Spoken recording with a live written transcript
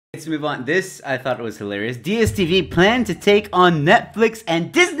let's move on. This, I thought was hilarious. DSTV plan to take on Netflix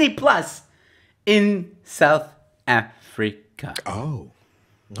and Disney Plus in South Africa. Oh,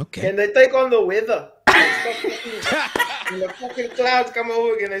 okay. Can they take on the weather? When the fucking clouds come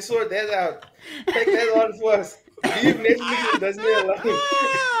over again, they sort that out. Take that on first. Leave Netflix and Disney alone.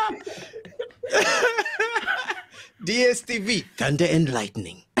 DSTV, thunder and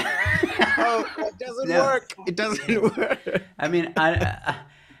lightning. Oh, it doesn't work. It doesn't work. I mean,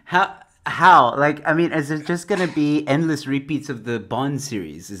 how? Like, I mean, is it just gonna be endless repeats of the Bond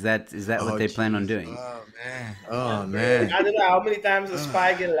series? Is that what they plan on doing? Oh man. Oh man. I don't know how many times a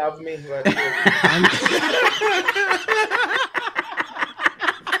spy can love me, but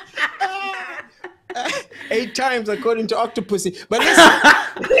 8 times according to Octopussy. But listen,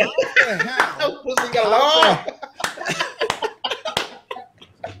 how the hell? pussy galore.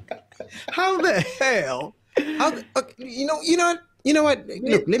 How the hell? Okay, you know what?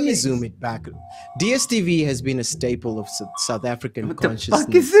 Look, let me zoom it back. DSTV has been a staple of South African What the consciousness.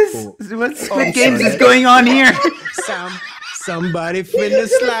 fuck is this? What Squid Games sorry. is going on here? Somebody finna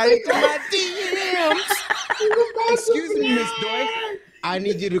slide into my DMs. Excuse me, Miss Doy. I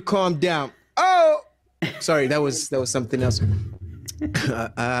need you to calm down. Oh, sorry, that was something else.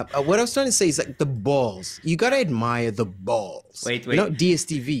 What I was trying to say is like the balls. You gotta admire the balls. Wait. You know,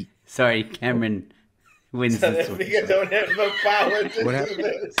 DSTV. Sorry, Cameron wins South this one. Africa don't have the power to What do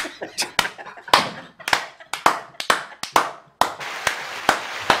this.